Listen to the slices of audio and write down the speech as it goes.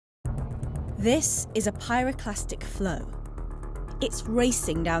This is a pyroclastic flow. It's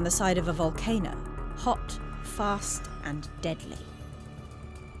racing down the side of a volcano, hot, fast and deadly.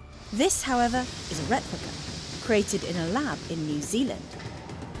 This, however, is a replica, created in a lab in New Zealand.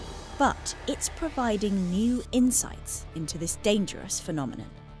 But it's providing new insights into this dangerous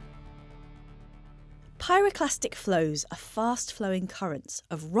phenomenon. Pyroclastic flows are fast-flowing currents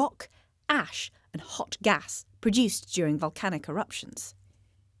of rock, ash and hot gas produced during volcanic eruptions.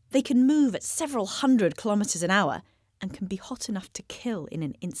 They can move at several hundred kilometres an hour and can be hot enough to kill in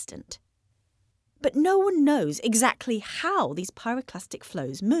an instant. But no one knows exactly how these pyroclastic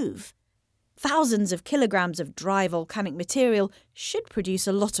flows move. Thousands of kilograms of dry volcanic material should produce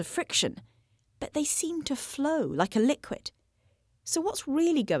a lot of friction, but they seem to flow like a liquid. So what's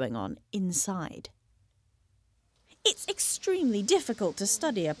really going on inside? It's extremely difficult to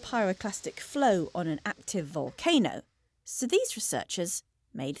study a pyroclastic flow on an active volcano, so these researchers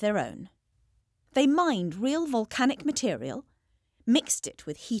made their own. They mined real volcanic material, mixed it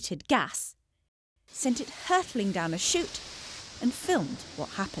with heated gas, sent it hurtling down a chute, and filmed what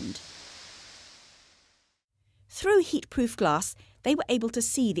happened. Through heat-proof glass, they were able to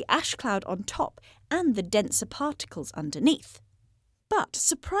see the ash cloud on top and the denser particles underneath. But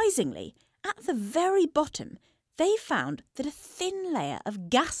surprisingly, at the very bottom, they found that a thin layer of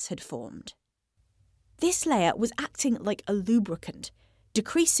gas had formed. This layer was acting like a lubricant,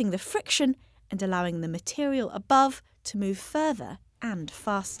 decreasing the friction and allowing the material above to move further and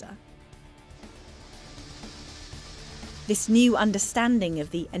faster. This new understanding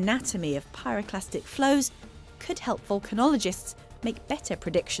of the anatomy of pyroclastic flows could help volcanologists make better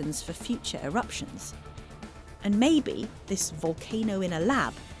predictions for future eruptions. And maybe this volcano in a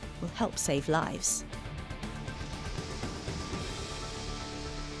lab will help save lives.